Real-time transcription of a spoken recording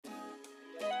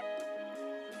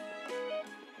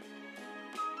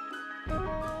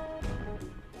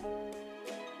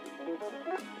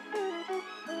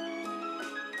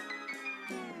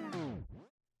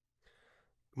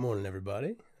morning,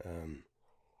 everybody.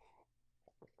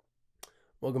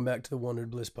 Welcome back to the Wondered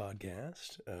Bliss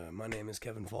podcast. My name is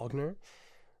Kevin Faulkner.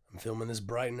 I'm filming this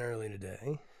bright and early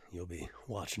today. You'll be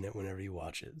watching it whenever you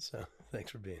watch it, so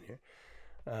thanks for being here.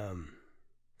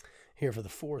 Here for the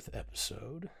fourth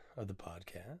episode of the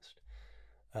podcast.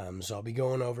 So I'll be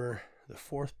going over the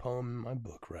fourth poem in my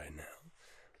book right now.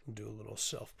 I'll do a little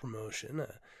self-promotion.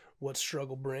 What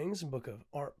Struggle Brings, a book of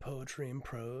art, poetry, and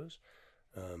prose.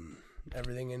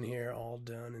 Everything in here all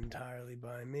done entirely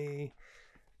by me.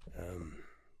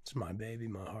 It's my baby,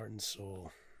 my heart and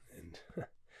soul, and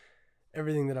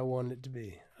everything that I wanted it to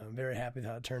be. I'm very happy with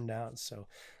how it turned out, so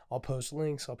I'll post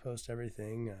links, I'll post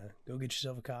everything. Go get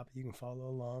yourself a copy. You can follow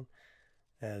along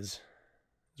as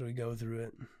we go through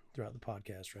it throughout the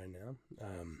podcast right now.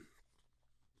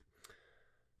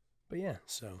 But yeah,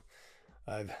 so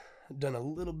I've done a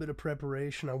little bit of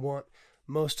preparation. I want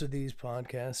most of these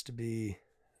podcasts to be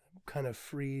kind of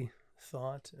free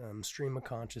thought, stream of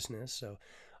consciousness, so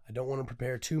I don't want to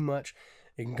prepare too much.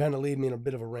 It can kind of leave me in a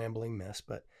bit of a rambling mess,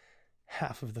 but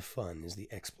half of the fun is the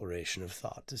exploration of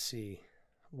thought to see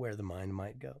where the mind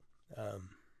might go. I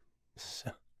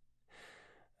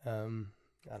don't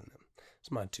know.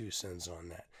 It's my 2 cents on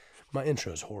that. My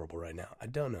intro is horrible right now. I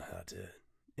don't know how to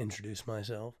introduce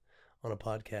myself on a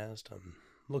podcast. I'm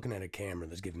looking at a camera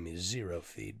that's giving me 0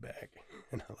 feedback,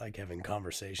 and I like having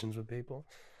conversations with people.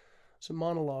 So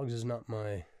monologues is not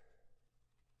my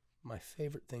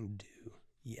favorite thing to do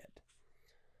yet.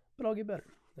 But I'll get better.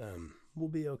 We'll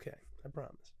be okay, I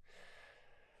promise.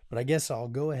 But I guess I'll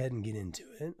go ahead and get into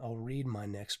it. I'll read my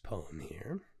next poem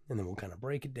here, and then we'll kind of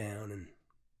break it down and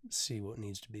see what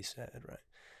needs to be said, right?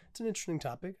 It's an interesting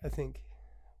topic. I think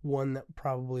one that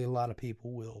probably a lot of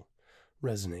people will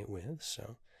resonate with,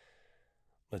 so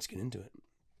let's get into it.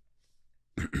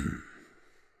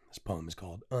 This poem is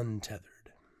called Untethered.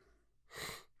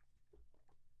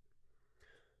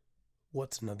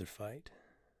 What's another fight?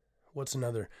 What's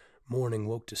another morning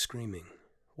woke to screaming?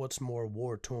 What's more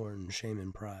war-torn shame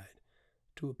and pride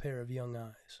to a pair of young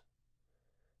eyes?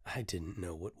 I didn't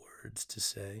know what words to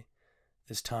say.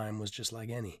 This time was just like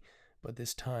any, but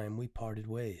this time we parted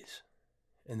ways,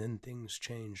 and then things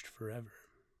changed forever.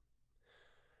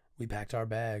 We packed our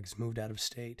bags, moved out of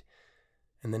state,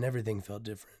 and then everything felt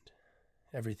different.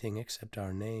 Everything except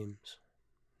our names.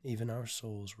 Even our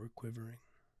souls were quivering.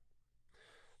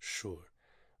 Sure,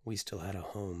 we still had a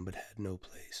home but had no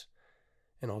place,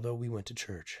 and although we went to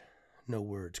church, no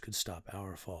words could stop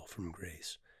our fall from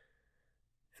grace,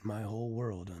 and my whole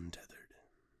world untethered.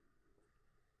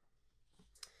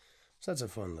 So that's a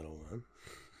fun little one.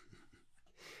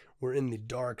 We're in the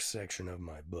dark section of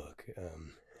my book.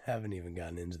 Haven't even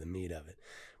gotten into the meat of it,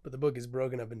 but the book is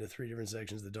broken up into 3 different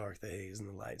sections: the dark, the haze, and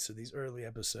the light. So these early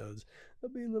episodes,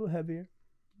 they'll be a little heavier.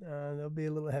 They'll be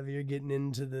a little heavier getting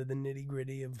into the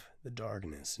nitty-gritty of the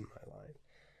darkness in my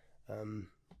life.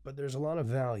 But there's a lot of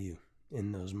value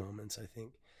in those moments, I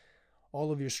think.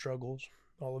 All of your struggles,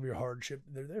 all of your hardship,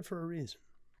 they're there for a reason.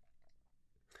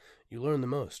 You learn the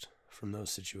most from those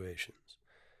situations.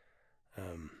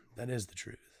 That is the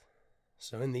truth.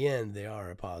 So in the end, they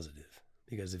are a positive.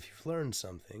 Because if you've learned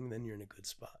something, then you're in a good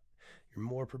spot. You're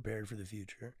more prepared for the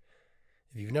future.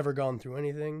 If you've never gone through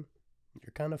anything,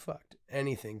 you're kind of fucked.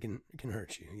 Anything can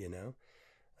hurt you, you know?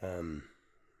 Drink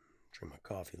my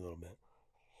coffee a little bit.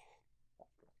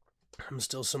 I'm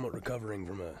still somewhat recovering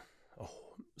from a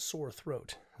sore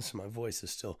throat, so my voice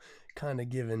is still kind of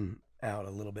giving out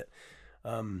a little bit.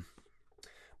 But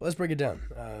let's break it down.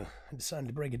 I decided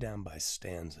to break it down by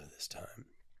stanza this time.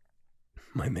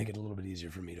 Might make it a little bit easier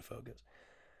for me to focus.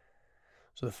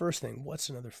 So the first thing, what's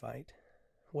another fight?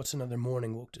 What's another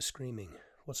morning woke to screaming?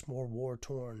 What's more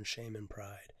war-torn shame and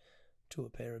pride to a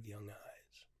pair of young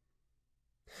eyes?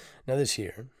 Now this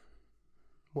here,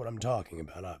 what I'm talking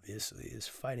about, obviously, is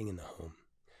fighting in the home.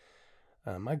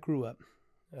 I grew up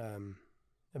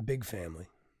a big family.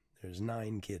 There's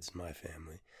 9 kids in my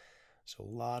family. So a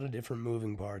lot of different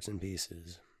moving parts and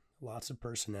pieces, lots of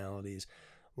personalities,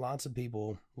 lots of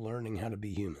people learning how to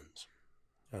be humans.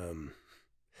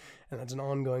 And that's an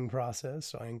ongoing process,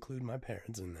 so I include my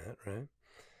parents in that, right?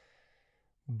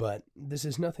 But this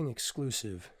is nothing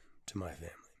exclusive to my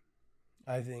family.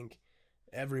 I think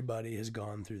everybody has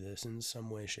gone through this in some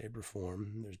way, shape, or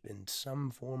form. There's been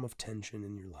some form of tension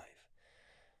in your life.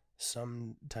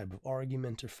 Some type of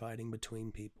argument or fighting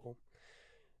between people.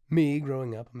 Me,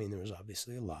 growing up, there was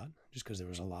obviously a lot, just because there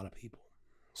was a lot of people.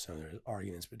 So there's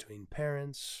arguments between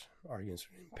parents, arguments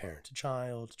between parent to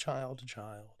child, child to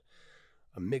child,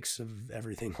 a mix of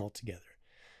everything all together.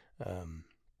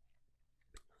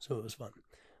 So it was fun.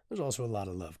 There's also a lot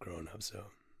of love growing up, so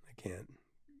I can't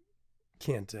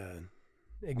can't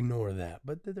ignore that.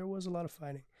 But there was a lot of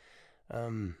fighting.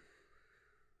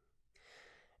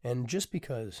 And just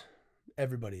because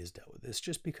everybody has dealt with this,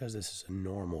 just because this is a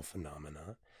normal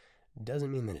phenomenon,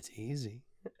 doesn't mean that it's easy.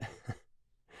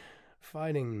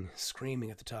 Fighting, screaming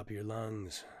at the top of your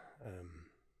lungs,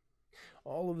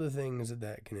 all of the things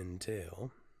that can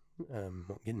entail.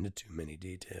 Won't get into too many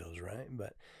details, right?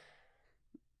 But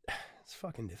it's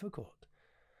fucking difficult.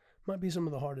 Might be some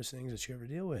of the hardest things that you ever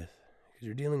deal with, because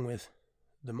you're dealing with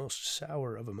the most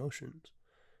sour of emotions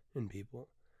in people.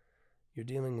 You're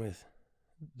dealing with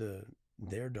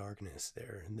their darkness,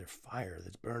 their fire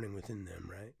that's burning within them,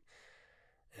 right?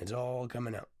 And it's all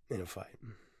coming out in a fight.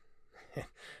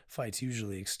 Fights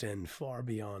usually extend far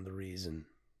beyond the reason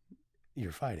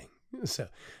you're fighting. So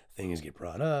things get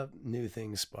brought up, new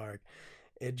things spark.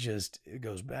 It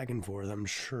goes back and forth. I'm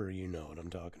sure you know what I'm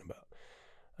talking about.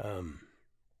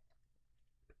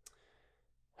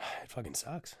 It fucking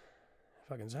sucks. It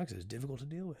fucking sucks. It's difficult to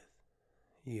deal with.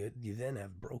 You then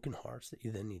have broken hearts that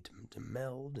you then need to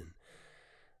meld,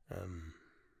 and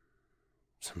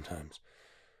sometimes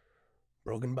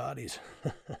broken bodies.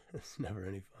 It's never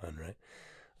any fun, right?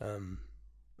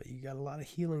 But you got a lot of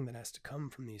healing that has to come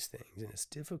from these things, and it's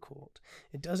difficult.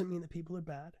 It doesn't mean that people are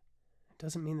bad. It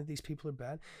doesn't mean that these people are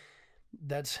bad.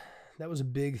 That was a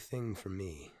big thing for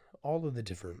me. All of the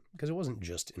different, because it wasn't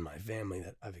just in my family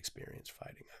that I've experienced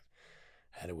fighting. I've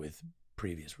had it with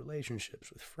previous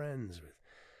relationships, with friends, with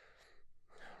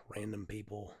random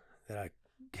people that I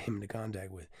came into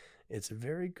contact with. It's a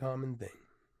very common thing.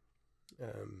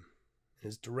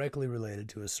 It's directly related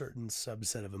to a certain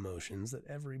subset of emotions that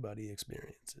everybody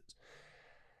experiences.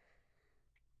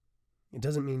 It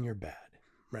doesn't mean you're bad,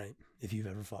 right? If you've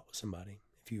ever fought with somebody,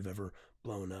 if you've ever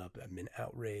blown up and been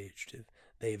outraged, if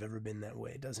they've ever been that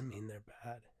way, it doesn't mean they're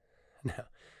bad. Now,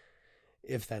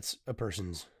 if that's a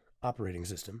person's operating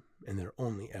system and they're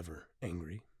only ever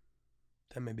angry,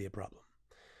 that may be a problem.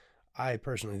 I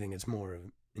personally think it's more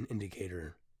of an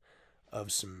indicator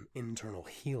of some internal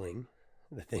healing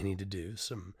that they need to do,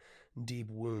 some deep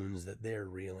wounds that they're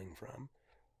reeling from.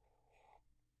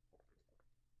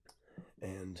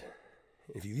 And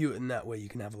if you view it in that way, you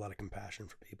can have a lot of compassion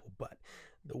for people, but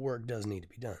the work does need to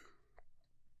be done.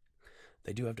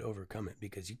 They do have to overcome it,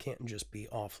 because you can't just be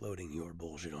offloading your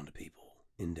bullshit onto people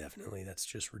indefinitely. That's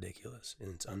just ridiculous,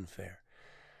 and it's unfair.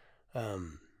 But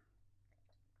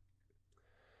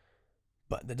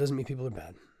that doesn't mean people are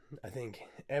bad. I think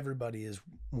everybody is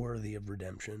worthy of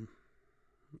redemption.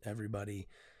 Everybody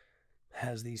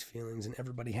has these feelings, and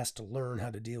everybody has to learn how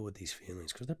to deal with these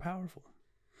feelings, because they're powerful.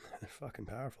 They're fucking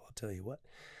powerful, I'll tell you what.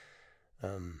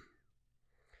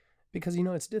 Because,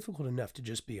 it's difficult enough to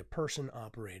just be a person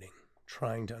operating,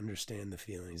 trying to understand the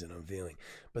feelings that I'm feeling.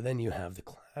 But then you have the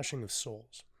clashing of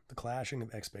souls, the clashing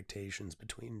of expectations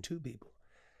between two people.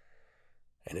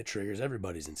 And it triggers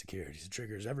everybody's insecurities. It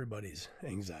triggers everybody's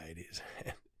anxieties.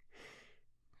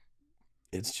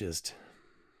 It's just,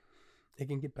 it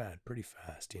can get bad pretty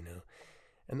fast,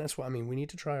 And that's why, we need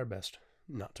to try our best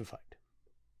not to fight.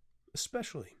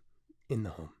 Especially in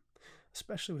the home.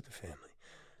 Especially with the family.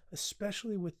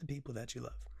 Especially with the people that you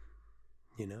love.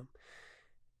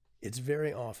 It's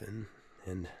very often,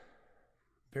 and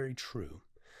very true,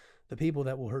 the people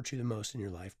that will hurt you the most in your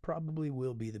life probably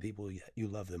will be the people that you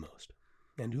love the most.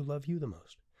 And who love you the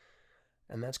most.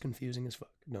 And that's confusing as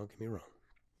fuck. Don't get me wrong.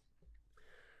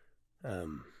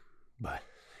 But,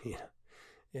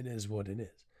 it is what it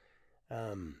is.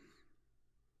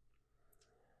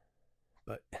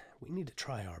 But we need to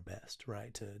try our best,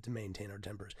 right, to maintain our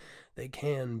tempers. They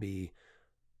can be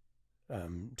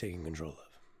taken control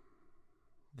of.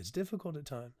 It's difficult at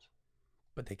times,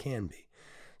 but they can be.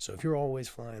 So if you're always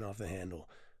flying off the handle,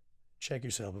 check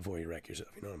yourself before you wreck yourself.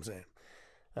 You know what I'm saying?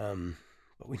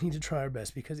 But we need to try our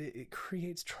best, because it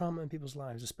creates trauma in people's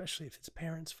lives, especially if it's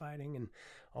parents fighting and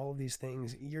all of these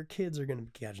things. Your kids are going to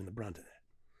be catching the brunt of that.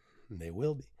 And they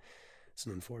will be. It's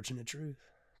an unfortunate truth,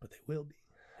 but they will be.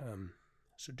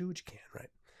 So do what you can,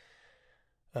 right?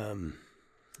 And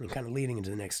kind of leading into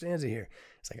the next stanza here,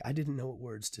 it's like, I didn't know what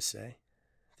words to say.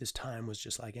 This time was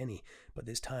just like any, but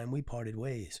this time we parted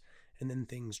ways, and then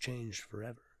things changed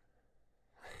forever.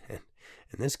 And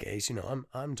in this case,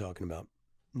 I'm talking about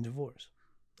divorce.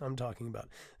 I'm talking about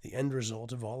the end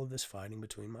result of all of this fighting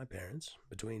between my parents,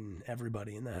 between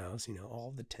everybody in the house,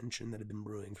 all the tension that had been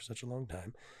brewing for such a long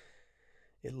time.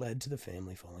 It led to the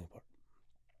family falling apart.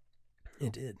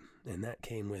 It did. And that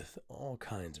came with all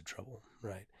kinds of trouble,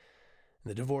 right?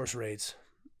 The divorce rates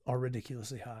are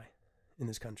ridiculously high in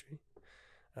this country,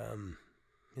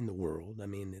 in the world.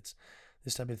 It's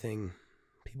this type of thing.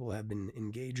 People have been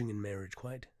engaging in marriage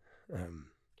quite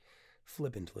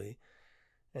flippantly,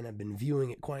 and I've been viewing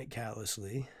it quite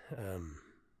callously.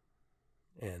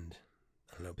 And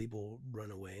I don't know, people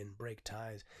run away and break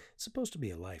ties. It's supposed to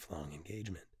be a lifelong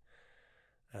engagement.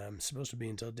 It's supposed to be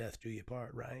until death do you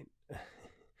part, right?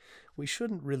 We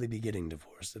shouldn't really be getting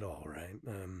divorced at all, right?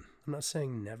 I'm not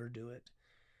saying never do it,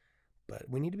 but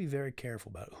we need to be very careful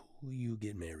about who you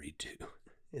get married to.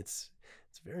 It's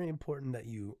very important that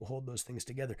you hold those things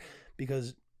together,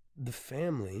 because the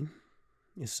family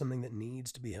is something that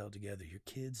needs to be held together. Your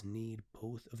kids need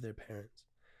both of their parents.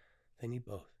 They need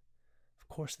both. Of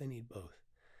course they need both.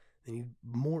 They need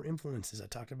more influences. I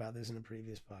talked about this in a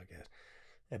previous podcast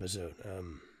episode.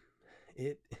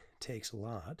 It takes a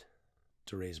lot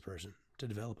to raise a person, to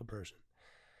develop a person.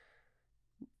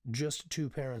 Just two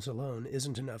parents alone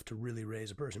isn't enough to really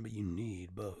raise a person, but you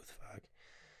need both.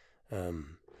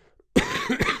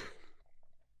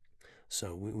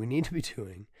 So we need to be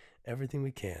doing everything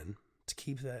we can to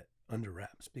keep that under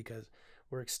wraps, because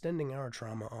we're extending our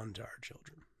trauma onto our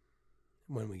children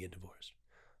when we get divorced.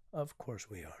 Of course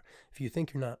we are. If you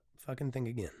think you're not, fucking think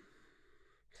again.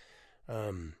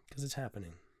 Because it's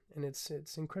happening. And it's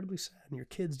incredibly sad. And your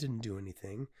kids didn't do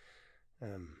anything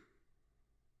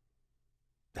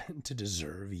to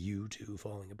deserve you two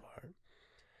falling apart.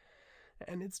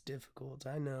 And it's difficult.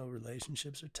 I know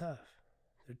relationships are tough.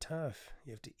 They're tough.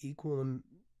 You have to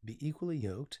be equally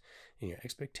yoked in your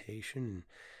expectation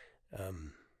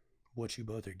and what you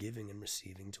both are giving and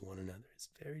receiving to one another. It's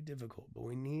very difficult, but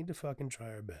we need to fucking try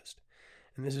our best.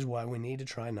 And this is why we need to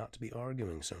try not to be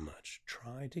arguing so much.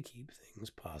 Try to keep things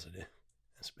positive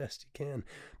as best you can,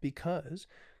 because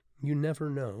you never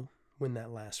know when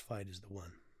that last fight is the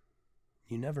one.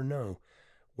 You never know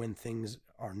when things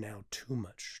are now too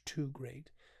much, too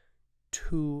great,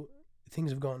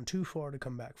 things have gone too far to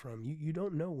come back from. You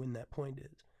don't know when that point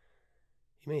is.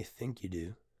 You may think you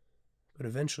do, but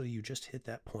eventually you just hit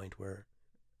that point where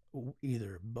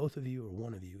either both of you or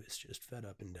one of you is just fed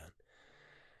up and done.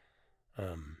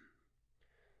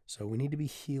 So we need to be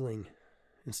healing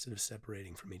instead of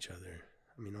separating from each other.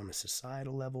 I mean, on a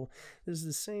societal level, this is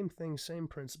the same thing, same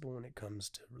principle when it comes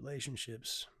to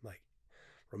relationships, like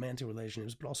romantic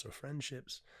relationships, but also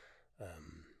friendships,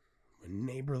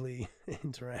 neighborly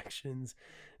interactions,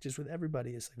 just with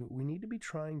everybody. It's like we need to be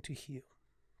trying to heal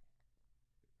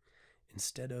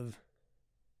instead of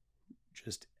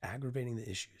just aggravating the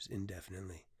issues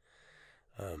indefinitely.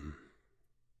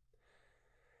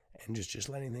 And just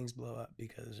letting things blow up,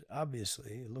 because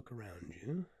obviously, look around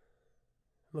you,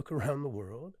 look around the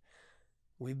world.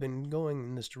 We've been going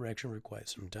in this direction for quite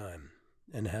some time.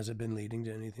 And has it been leading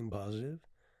to anything positive?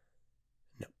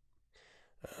 No.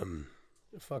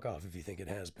 Fuck off if you think it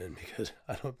has been, because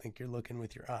I don't think you're looking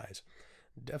with your eyes.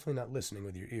 Definitely not listening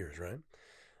with your ears, right?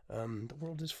 The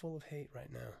world is full of hate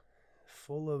right now.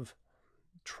 Full of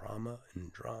trauma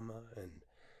and drama and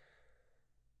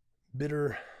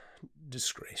bitter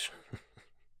disgrace.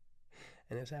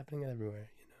 And it's happening everywhere,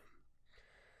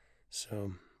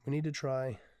 So we need to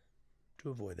try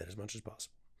to avoid that as much as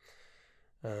possible.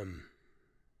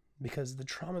 Because the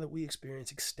trauma that we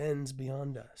experience extends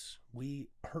beyond us. We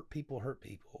hurt people,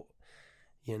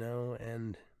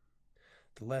 and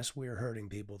the less we're hurting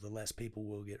people, the less people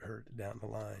will get hurt down the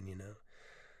line,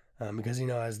 Because,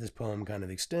 as this poem kind of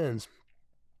extends,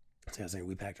 it's kind of saying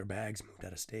we packed our bags, moved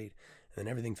out of state, and then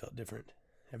everything felt different.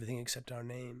 Everything except our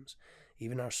names.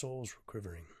 Even our souls were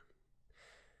quivering.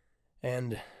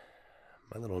 And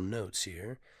my little notes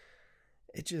here,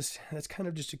 that's kind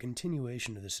of just a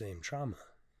continuation of the same trauma.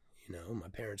 My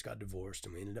parents got divorced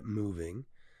and we ended up moving.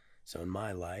 So in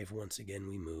my life, once again,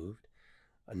 we moved.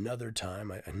 Another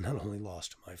time, I not only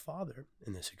lost my father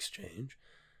in this exchange,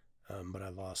 but I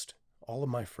lost all of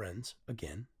my friends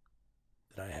again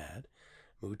that I had.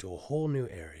 Moved to a whole new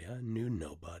area, knew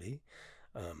nobody.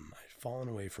 I'd fallen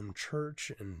away from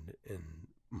church and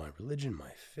my religion,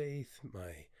 my faith,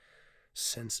 my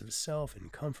sense of self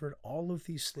and comfort. All of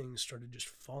these things started just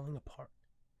falling apart.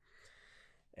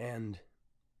 And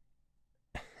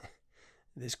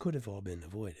this could have all been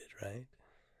avoided, right?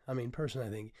 I mean, personally,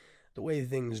 I think the way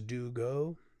things do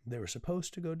go, they were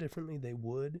supposed to go differently, they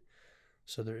would.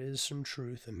 So there is some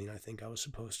truth. I mean, I think I was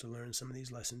supposed to learn some of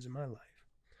these lessons in my life.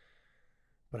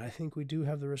 But I think we do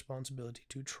have the responsibility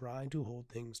to try to hold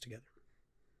things together.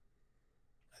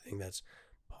 I think that's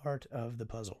part of the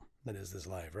puzzle that is this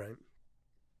life, right?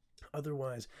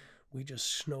 Otherwise, we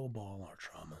just snowball our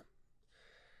trauma.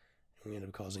 And we end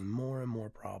up causing more and more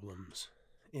problems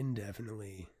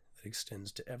indefinitely that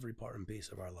extends to every part and piece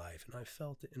of our life. And I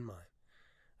felt it in mine.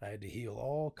 I had to heal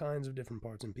all kinds of different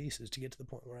parts and pieces to get to the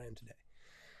point where I am today.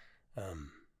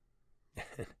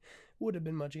 It would have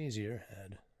been much easier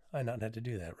had I not had to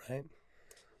do that, right?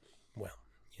 Well,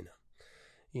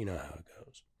 you know how it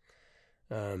goes.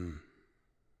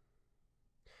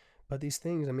 But these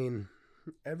things, I mean,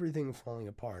 everything falling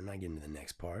apart, and I get into the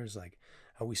next part, is like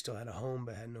how we still had a home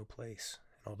but had no place.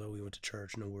 And although we went to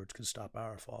church, no words could stop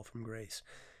our fall from grace,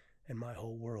 and my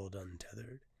whole world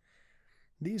untethered.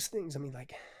 These things, I mean,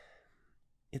 like,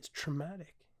 it's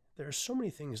traumatic. There are so many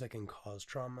things that can cause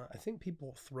trauma. I think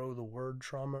people throw the word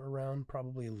trauma around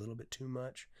probably a little bit too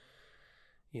much.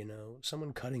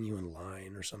 Someone cutting you in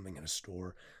line or something at a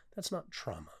store, that's not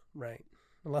trauma, right?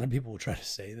 A lot of people will try to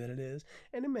say that it is,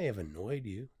 and it may have annoyed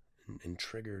you and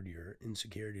triggered your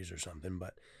insecurities or something,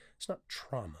 but it's not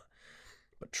trauma.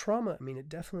 But trauma, I mean, it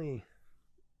definitely,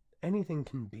 anything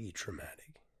can be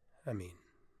traumatic. I mean,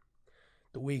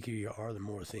 the weaker you are, the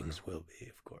more things will be,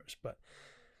 of course. But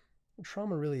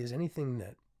trauma really is anything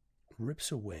that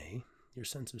rips away your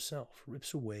sense of self,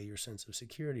 rips away your sense of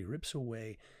security, rips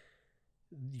away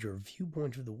your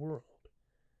viewpoint of the world.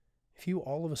 If you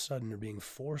all of a sudden are being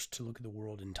forced to look at the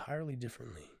world entirely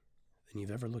differently than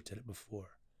you've ever looked at it before,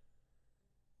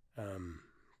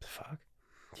 fuck,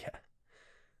 yeah,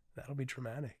 that'll be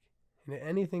traumatic. And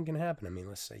anything can happen. I mean,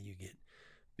 let's say you get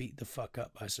beat the fuck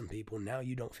up by some people. Now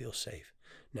you don't feel safe.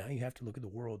 Now you have to look at the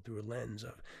world through a lens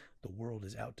of the world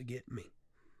is out to get me.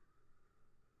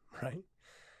 Right?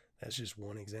 That's just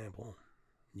one example.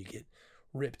 You get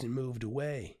ripped and moved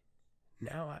away.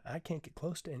 Now I can't get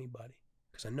close to anybody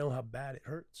because I know how bad it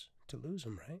hurts to lose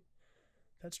them, right?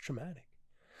 That's traumatic.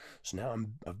 So now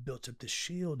I've built up this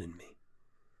shield in me.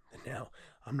 And now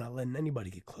I'm not letting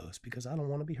anybody get close because I don't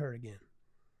want to be hurt again.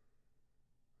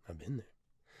 I've been there.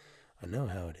 I know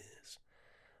how it is.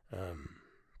 And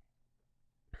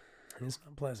it's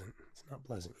not pleasant. It's not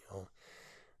pleasant, y'all.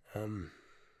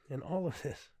 And all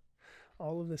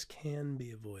of this can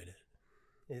be avoided.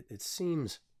 It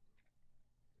seems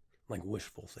like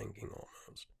wishful thinking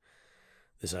almost.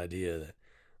 This idea that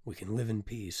we can live in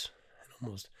peace and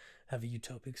almost have a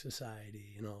utopic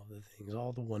society and all the things,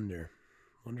 all the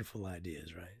wonderful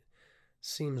ideas, right?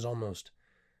 Seems almost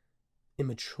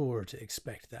immature to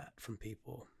expect that from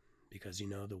people because,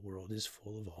 the world is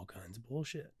full of all kinds of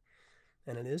bullshit.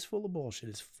 And it is full of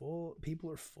bullshit. People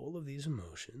are full of these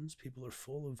emotions. People are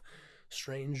full of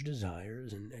strange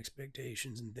desires and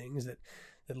expectations and things that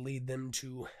lead them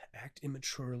to act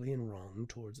immaturely and wrong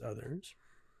towards others.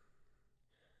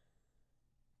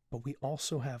 But we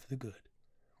also have the good.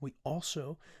 We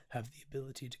also have the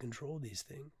ability to control these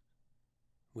things.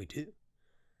 We do.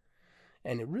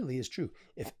 And it really is true.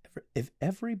 If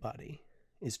everybody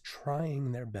is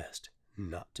trying their best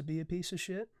not to be a piece of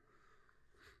shit,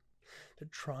 they're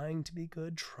trying to be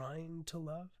good, trying to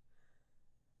love,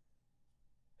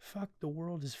 fuck, the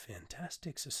world is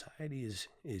fantastic. Society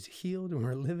is healed and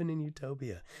we're living in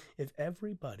utopia. If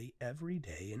everybody, every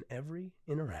day, in every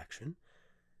interaction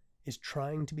is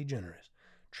trying to be generous,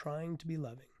 trying to be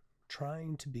loving,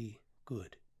 trying to be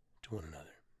good to one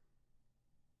another,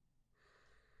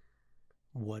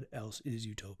 what else is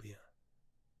utopia?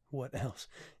 What else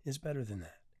is better than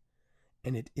that?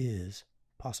 And it is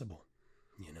possible,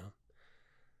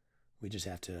 We just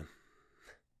have to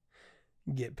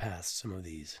get past some of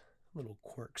these little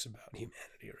quirks about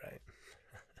humanity, right?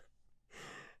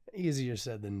 Easier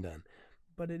said than done.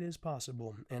 But it is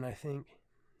possible, and I think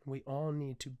we all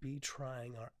need to be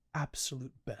trying our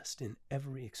absolute best in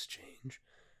every exchange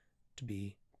to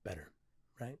be better,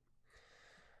 right?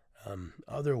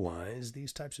 Otherwise,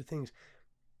 these types of things,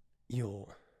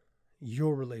 your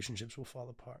relationships will fall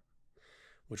apart,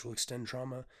 which will extend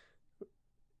trauma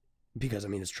because,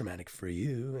 it's traumatic for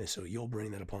you, and so you'll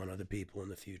bring that upon other people in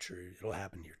the future. It'll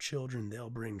happen to your children. They'll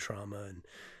bring trauma, and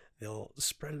they'll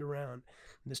spread it around.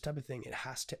 This type of thing, it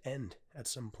has to end at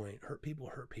some point. Hurt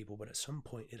people, but at some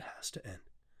point it has to end.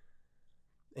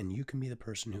 And you can be the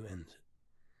person who ends it.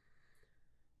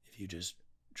 If you just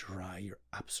try your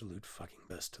absolute fucking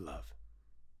best to love.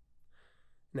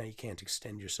 Now, you can't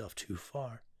extend yourself too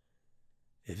far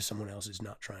if someone else is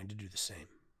not trying to do the same.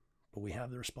 But we have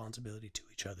the responsibility to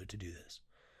each other to do this.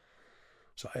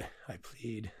 So I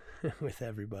plead with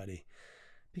everybody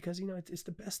because, it's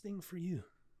the best thing for you.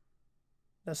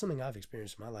 That's something I've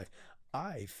experienced in my life.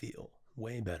 I feel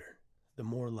way better the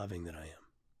more loving that I am.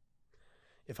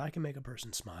 If I can make a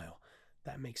person smile,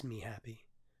 that makes me happy.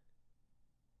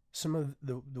 Some of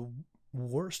the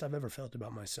worst I've ever felt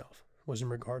about myself was in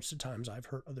regards to times I've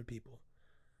hurt other people.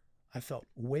 I felt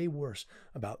way worse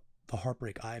about the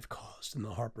heartbreak I've caused than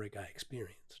the heartbreak I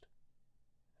experienced.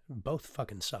 Both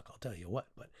fucking suck, I'll tell you what,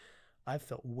 but I've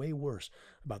felt way worse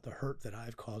about the hurt that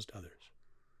I've caused others.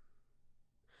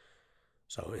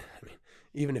 So, I mean,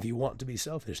 even if you want to be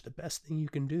selfish, the best thing you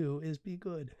can do is be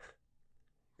good.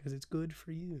 Because it's good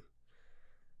for you.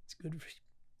 It's good for you.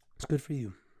 It's good for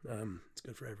you. It's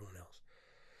good for everyone else.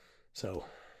 So,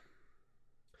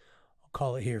 I'll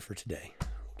call it here for today.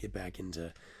 We'll get back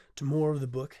into more of the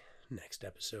book next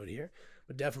episode here.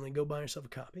 But definitely go buy yourself a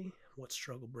copy. What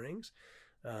Struggle Brings.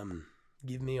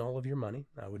 Give me all of your money.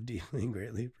 I would deeply and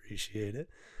greatly appreciate it.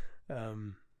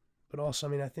 But also, I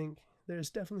mean, I think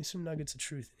there's definitely some nuggets of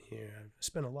truth in here. I've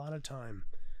spent a lot of time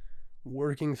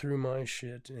working through my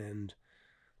shit and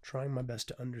trying my best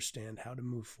to understand how to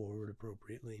move forward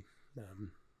appropriately.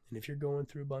 And if you're going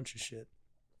through a bunch of shit,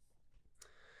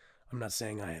 I'm not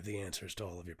saying I have the answers to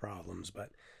all of your problems,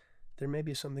 but there may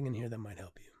be something in here that might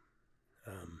help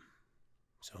you.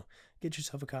 So get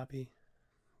yourself a copy.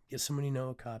 Get someone you know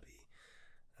a copy.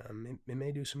 It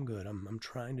may do some good. I'm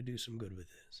trying to do some good with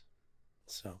this.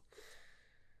 So,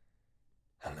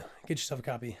 I don't know. Get yourself a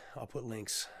copy. I'll put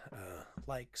links.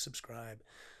 Like, subscribe,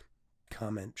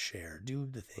 comment, share. Do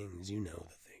the things. You know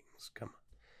the things. Come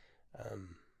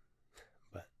on.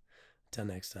 But until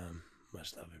next time,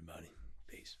 much love, everybody.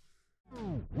 Peace.